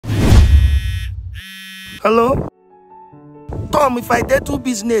Hello? Tom, if I did do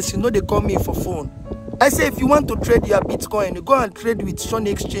business, you know they call me for phone. I say if you want to trade your Bitcoin, you go and trade with Sun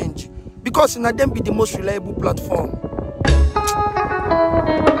Exchange. Because in them be the most reliable platform.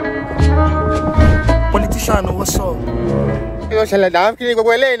 Politician, what's up?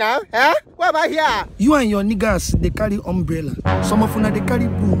 What about here? You and your niggas, they carry umbrella. Some of una they carry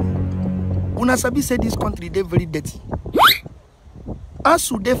broom. Una sabi say this country they very dirty.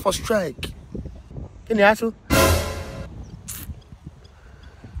 Asu they for strike. Can you ask?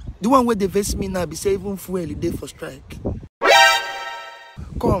 The one where they vex me now be say even fuel they for strike.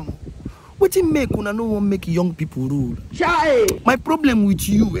 Come, what it make una no one make young people rule? Chai! My problem with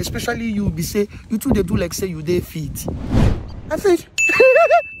you, especially you, be say you two they do like say you they fit. I fit.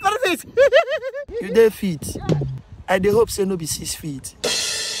 Very fit. You they fit. I they hope say no be 6 feet.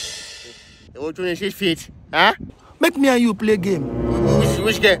 You want to 6 feet? Huh? Make me and you play game.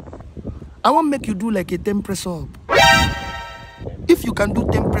 Which game? I want make you do like a 10 press up. If you can do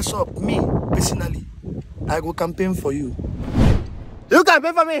 10 press up, me personally, I go campaign for you. You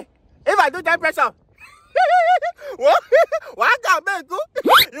campaign for me? If I do 10 press up? What campaign?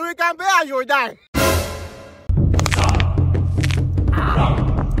 You will campaign and you will die.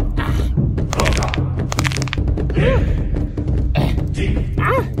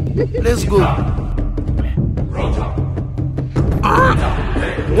 Let's go.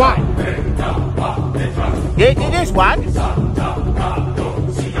 One. This one?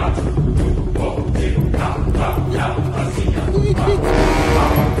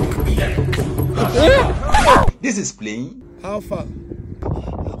 This is playing. How far?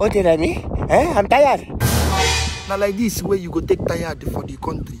 What did I mean? I'm tired. Now like this way you go take tired for the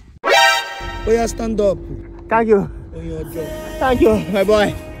country. Oh yeah, stand up. Thank you. On your job. Thank you, my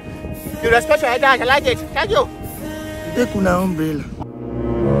boy. You respect your dad. I like it. Thank you. Take una umbrella.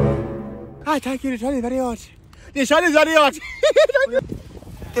 Ah, thank you. The sun is very hot. The sun is very hot.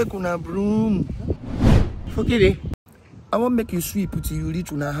 Take una broom. Okay. I won't make you sweep till you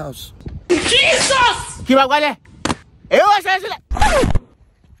reach una house. Jesus! Keep up, Wale.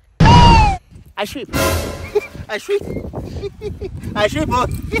 I sweep. I sweep. I sweep.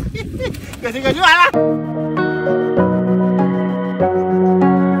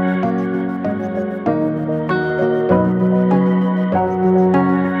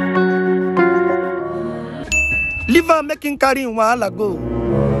 Leave her making carry in while ago.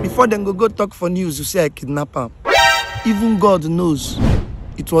 Before then go talk for news, you say I kidnap her. Even God knows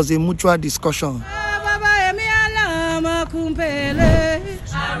it was a mutual discussion.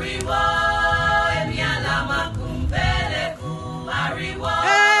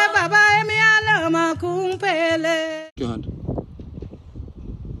 Your hand.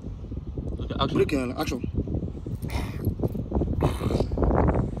 Okay, break your hand. Action.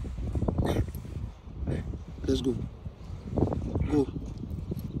 Let's go. Go.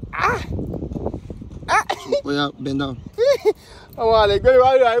 Oh yeah, bend down. Oh, well, go.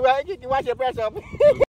 Watch your press up.